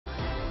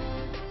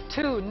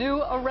Two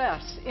new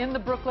arrests in the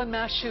Brooklyn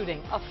mass shooting.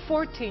 A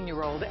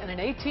 14-year-old and an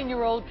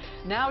 18-year-old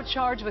now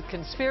charged with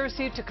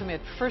conspiracy to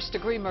commit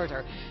first-degree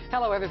murder.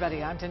 Hello,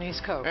 everybody. I'm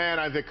Denise Cope. And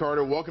I'm Vic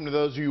Carter. Welcome to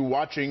those of you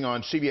watching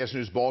on CBS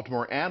News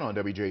Baltimore and on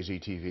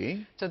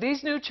WJZ-TV. So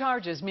these new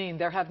charges mean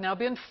there have now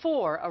been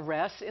 4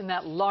 arrests in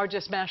that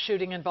largest mass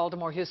shooting in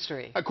Baltimore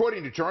history.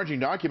 According to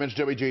charging documents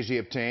WJZ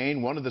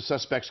obtained, one of the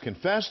suspects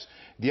confessed.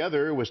 The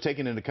other was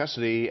taken into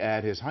custody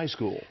at his high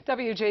school.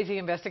 WJZ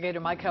investigator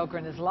Mike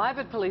Helgren is live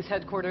at police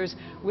headquarters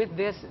with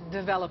this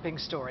developing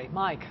story.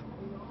 Mike.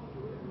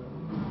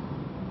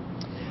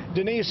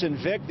 Denise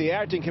and Vic, the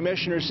acting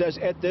commissioner says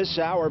at this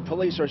hour,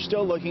 police are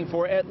still looking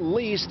for at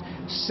least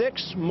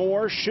 6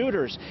 more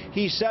shooters.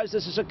 He says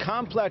this is a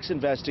complex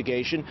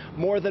investigation.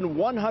 More than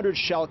 100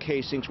 shell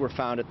casings were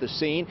found at the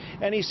scene,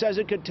 and he says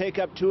it could take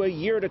up to a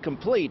year to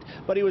complete,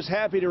 but he was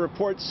happy to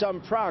report some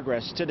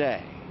progress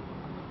today.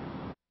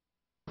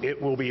 It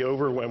will be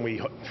over when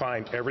we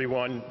find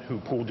everyone who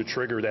pulled the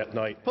trigger that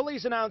night.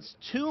 Police announced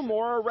 2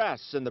 more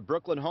arrests in the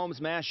Brooklyn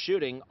Homes mass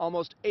shooting,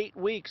 almost 8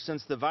 weeks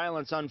since the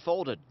violence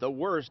unfolded, the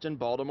worst in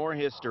Baltimore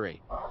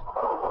history.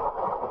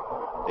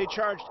 They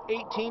charged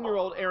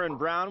 18-year-old Aaron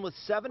Brown with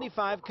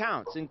 75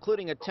 counts,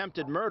 including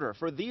attempted murder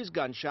for these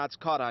gunshots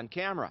caught on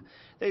camera.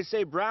 They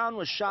say Brown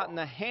was shot in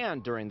the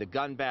hand during the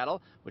gun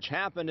battle, which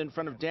happened in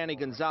front of Danny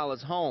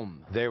Gonzalez's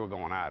home. They were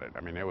going at it.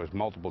 I mean, there was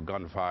multiple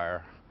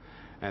gunfire.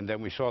 And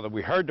then we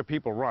heard the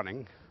people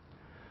running.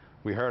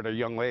 We heard a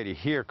young lady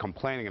here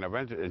complaining,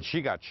 and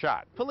she got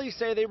shot. Police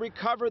say they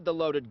recovered the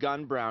loaded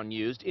gun Brown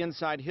used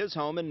inside his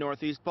home in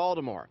northeast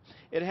Baltimore.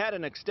 It had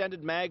an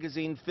extended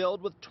magazine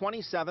filled with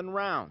 27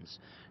 rounds.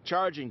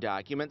 Charging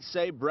documents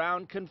say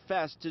Brown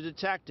confessed to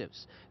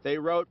detectives. They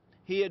wrote,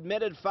 he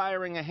admitted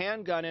firing a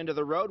handgun into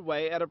the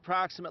roadway at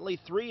approximately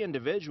 3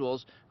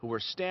 individuals who were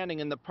standing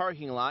in the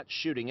parking lot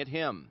shooting at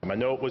him. I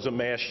know it was a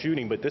mass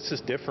shooting, but this is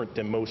different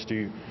than most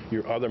of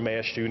your other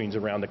mass shootings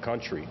around the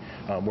country,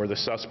 where the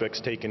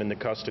suspect's taken into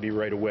custody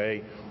right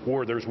away,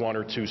 or there's 1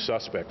 or 2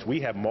 suspects. We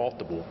have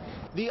multiple.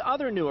 The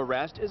other new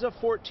arrest is a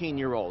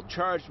 14-year-old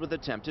charged with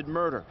attempted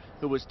murder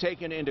who was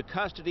taken into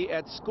custody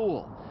at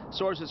school.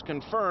 Sources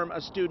confirm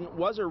a student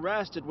was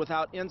arrested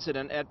without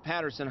incident at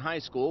Patterson High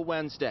School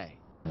Wednesday.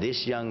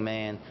 This young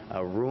man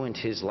ruined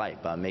his life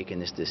by making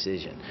this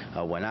decision.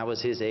 When I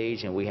was his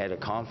age and we had a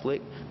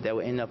conflict, that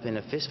would end up in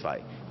a fist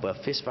fight. But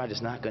a fist fight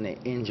is not going to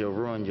end or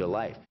ruin your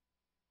life.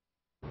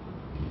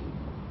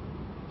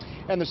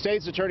 And the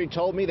state's attorney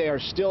told me they are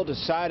still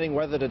deciding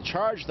whether to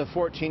charge the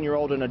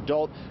 14-year-old in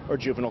adult or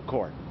juvenile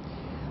court.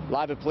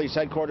 Live at police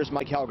headquarters,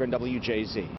 Mike Helgren, WJZ.